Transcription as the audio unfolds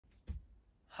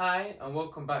Hi and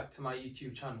welcome back to my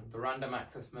YouTube channel, the Random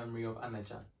Access Memory of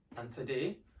Anajan. And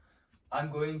today I'm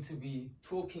going to be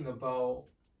talking about,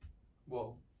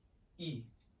 E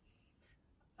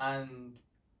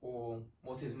or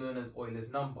what is known as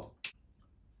Euler's number.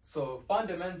 So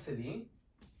fundamentally,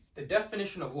 the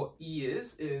definition of what E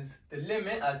is the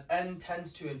limit as n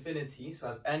tends to infinity, so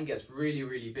as n gets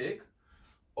really big,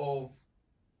 of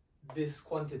this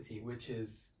quantity, which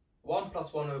is 1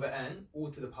 plus 1 over n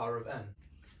all to the power of n.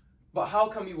 But how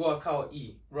can we work out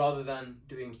E rather than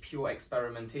doing pure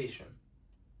experimentation?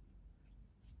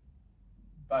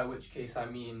 By which case I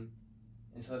mean,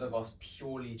 instead of us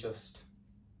purely just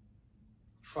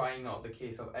trying out the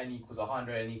case of n equals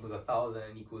 100, n equals 1000,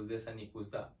 n equals this, n equals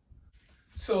that.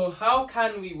 So how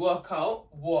can we work out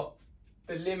what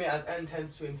the limit as n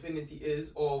tends to infinity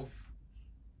is of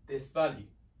this value?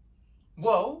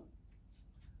 Well,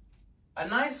 a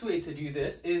nice way to do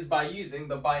this is by using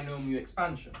the binomial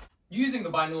expansion. Using the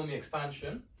binomial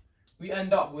expansion, we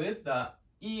end up with that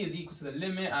E is equal to the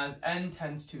limit as n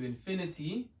tends to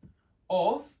infinity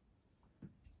of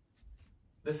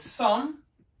the sum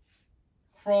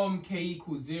from k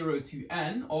equals 0 to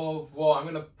n of, I'm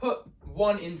going to put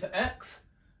 1 into x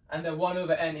and then 1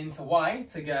 over n into y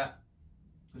to get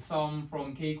the sum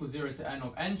from k equals 0 to n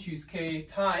of n choose k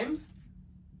times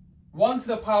 1 to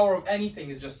the power of anything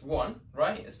is just 1,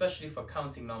 right? Especially for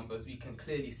counting numbers, we can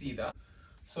clearly see that.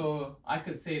 So I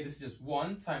could say this is just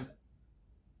 1 times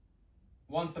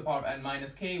 1 to the power of n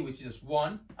minus k, which is just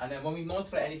 1. And then when we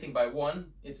multiply anything by 1,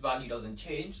 its value doesn't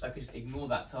change. So I could just ignore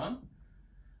that term.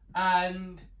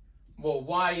 And,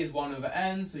 y is 1 over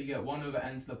n, so you get 1 over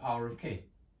n to the power of k.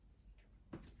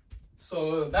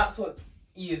 So that's what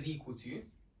E is equal to.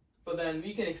 But then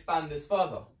we can expand this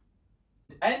further.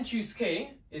 N choose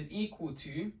k is equal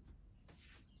to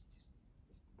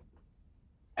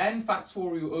n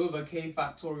factorial over k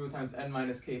factorial times n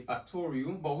minus k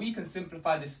factorial, but we can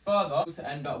simplify this further to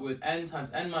end up with n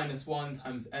times n minus 1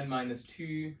 times n minus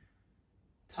 2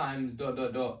 times ...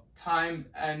 times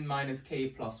n minus k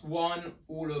plus 1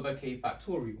 all over k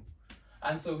factorial.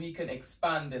 And so we can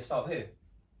expand this out here.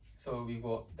 So we've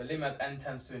got the limit as n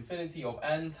tends to infinity of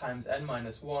n times n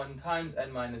minus 1 times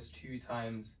n minus 2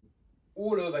 times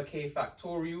all over k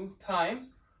factorial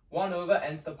times 1 over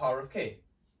n to the power of k.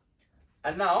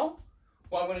 And now,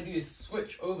 what I'm going to do is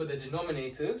switch over the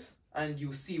denominators, and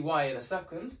you'll see why in a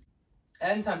second.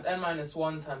 N times n minus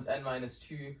 1 times n minus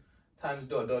 2 times ...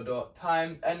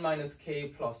 times n minus k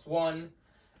plus 1.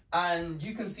 And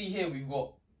you can see here we've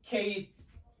got k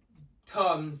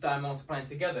terms that I'm multiplying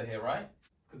together here, right?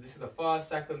 Because this is the first,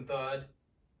 second, third.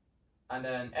 And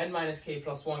then n minus k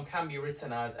plus 1 can be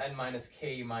written as n minus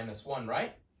k minus 1,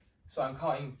 right? So I'm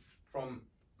counting from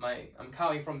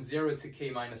 0 to k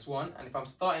minus 1, and if I'm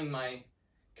starting my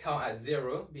count at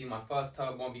 0, being my first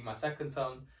term, 1 being my second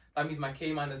term, that means my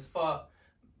k minus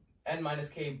n minus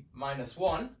k minus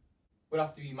 1 would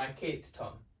have to be my kth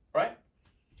term, right?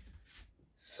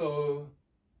 So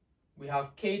we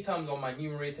have k terms on my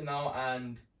numerator now,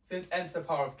 and since n to the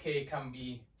power of k can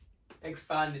be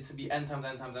expanded to be n times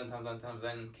n times n times n times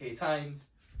n k times,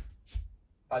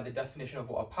 by the definition of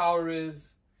what a power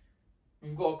is,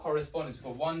 we've got a correspondence. We've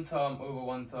got 1 term over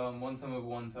 1 term, 1 term over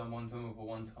 1 term, 1 term over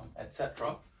 1 term,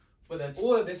 etc. But then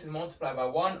all of this is multiplied by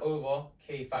 1 over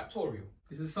k factorial.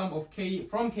 This is the sum of k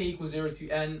from k equals 0 to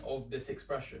n of this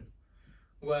expression,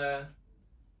 where,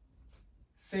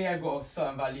 say I've got a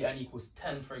certain value, n equals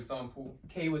 10, for example,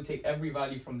 k would take every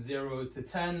value from 0 to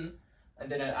 10,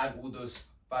 and then I'd add all those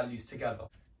values together.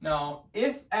 Now,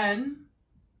 if n,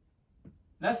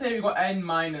 let's say we've got n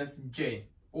minus j,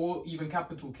 or even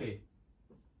capital K,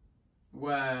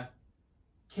 where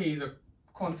k is a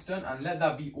constant, and let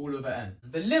that be all over n.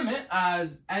 The limit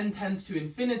as n tends to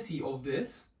infinity of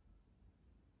this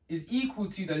is equal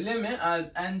to the limit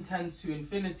as n tends to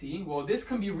infinity. Well, this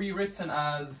can be rewritten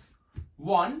as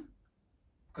 1,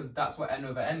 because that's what n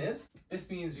over n is. This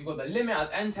means we've got the limit as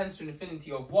n tends to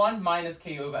infinity of 1 minus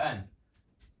k over n.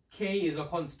 K is a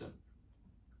constant.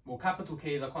 Well, capital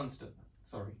K is a constant,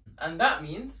 sorry. And that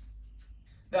means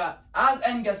that as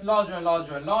n gets larger and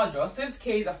larger and larger, since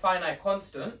k is a finite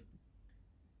constant,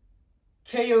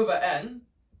 k over n,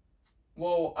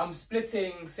 I'm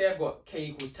splitting, say I've got k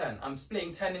equals 10, I'm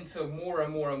splitting 10 into more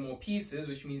and more and more pieces,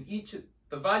 which means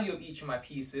the value of each of my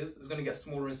pieces is going to get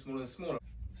smaller and smaller and smaller.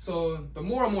 So the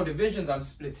more and more divisions I'm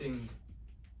splitting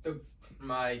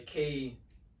my k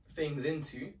things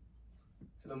into,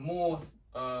 so the more,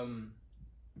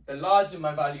 the larger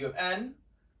my value of n,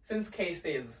 since k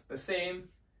stays the same,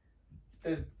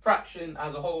 the fraction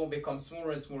as a whole becomes smaller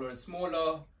and smaller and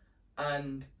smaller,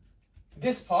 and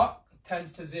this part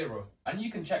tends to 0. And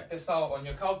you can check this out on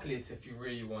your calculator if you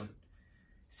really want.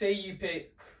 Say you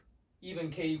pick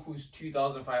even k equals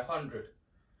 2500.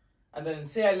 And then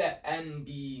say I let n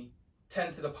be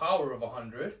 10 to the power of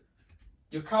 100.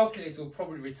 Your calculator will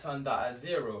probably return that as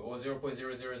 0 or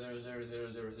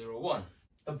 0.000000001.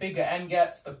 The bigger n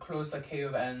gets, the closer k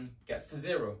over n gets to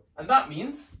 0. And that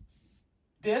means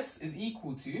this is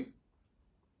equal to,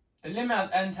 the limit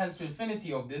as n tends to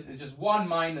infinity of this is just 1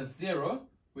 minus 0,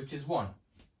 which is 1.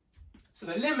 So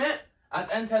the limit as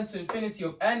n tends to infinity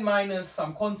of n minus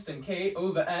some constant k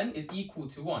over n is equal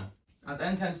to 1. As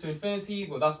n tends to infinity,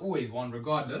 well, that's always 1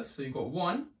 regardless. So you've got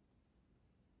 1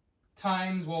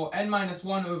 times, well, n minus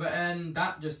 1 over n,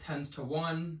 that just tends to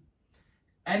 1.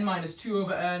 N minus 2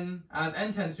 over n, as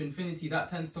n tends to infinity, that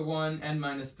tends to 1, n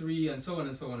minus 3, and so on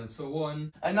and so on and so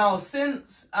on. And now,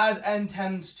 since as n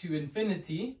tends to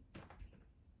infinity,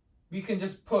 we can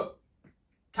just put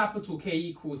capital K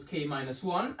equals k minus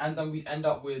 1, and then we'd end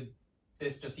up with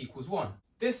this just equals 1.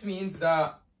 This means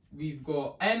that we've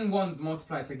got n ones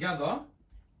multiplied together,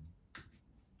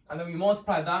 and then we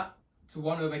multiply that to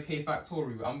 1 over k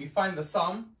factorial, and we find the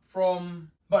sum from...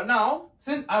 But now,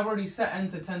 since I've already set n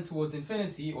to 10 towards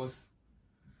infinity,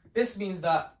 this means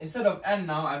that instead of n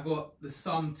now, I've got the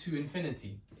sum to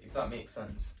infinity, if that makes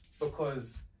sense.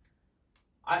 Because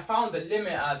I found the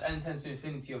limit as n tends to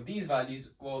infinity of these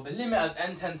values. Well, the limit as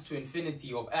n tends to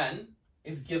infinity of n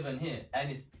is given here. N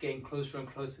is getting closer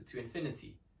and closer to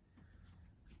infinity.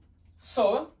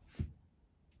 So,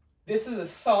 this is a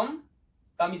sum.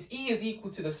 That means E is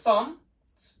equal to the sum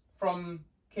from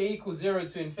k equals 0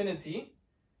 to infinity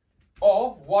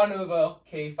of 1 over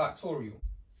k factorial.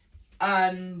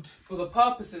 And for the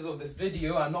purposes of this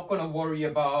video, I'm not going to worry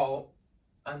about...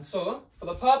 And so, for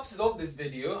the purposes of this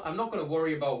video, I'm not going to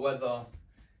worry about whether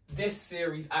this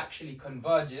series actually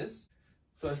converges.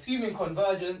 So assuming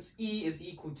convergence, E is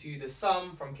equal to the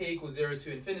sum from k equals 0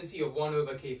 to infinity of 1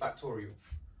 over k factorial.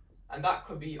 And that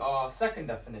could be our second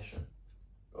definition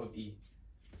of E.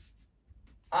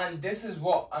 And this is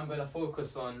what I'm going to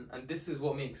focus on, and this is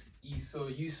what makes E so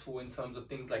useful in terms of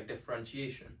things like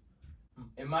differentiation.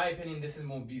 In my opinion, this is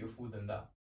more beautiful than that.